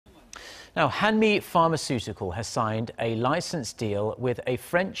Now, Hanmi Pharmaceutical has signed a license deal with a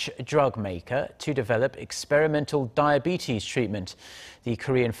French drug maker to develop experimental diabetes treatment. The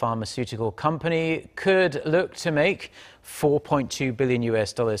Korean pharmaceutical company could look to make $4.2 billion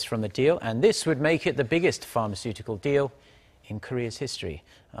from the deal, and this would make it the biggest pharmaceutical deal in Korea's history.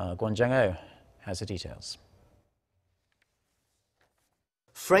 Kwon Jang Ho has the details.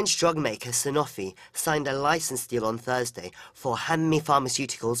 French drug maker Sanofi signed a license deal on Thursday for Hanmi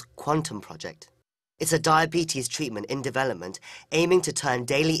Pharmaceutical's Quantum project. It's a diabetes treatment in development aiming to turn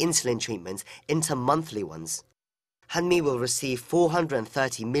daily insulin treatments into monthly ones. Hanmi will receive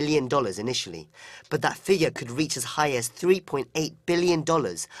 $430 million initially, but that figure could reach as high as $3.8 billion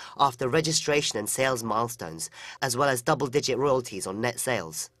after registration and sales milestones, as well as double-digit royalties on net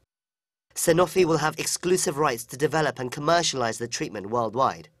sales. Sanofi will have exclusive rights to develop and commercialize the treatment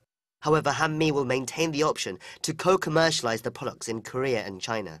worldwide. However, Hanmi will maintain the option to co-commercialize the products in Korea and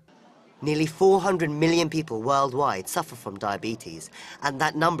China. Nearly 400 million people worldwide suffer from diabetes, and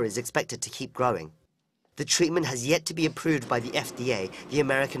that number is expected to keep growing. The treatment has yet to be approved by the FDA, the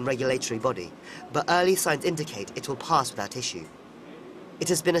American regulatory body, but early signs indicate it will pass without issue. It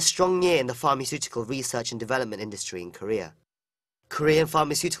has been a strong year in the pharmaceutical research and development industry in Korea. Korean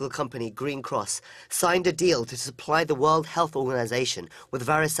pharmaceutical company Green Cross signed a deal to supply the World Health Organization with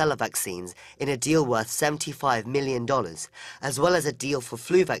varicella vaccines in a deal worth $75 million, as well as a deal for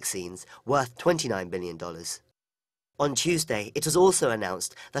flu vaccines worth $29 billion. On Tuesday, it was also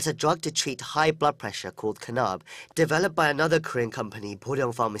announced that a drug to treat high blood pressure called Kanab, developed by another Korean company,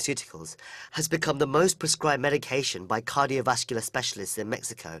 Arirang Pharmaceuticals, has become the most prescribed medication by cardiovascular specialists in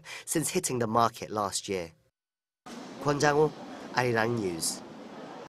Mexico since hitting the market last year. Kwon Jang Ho, Arirang News.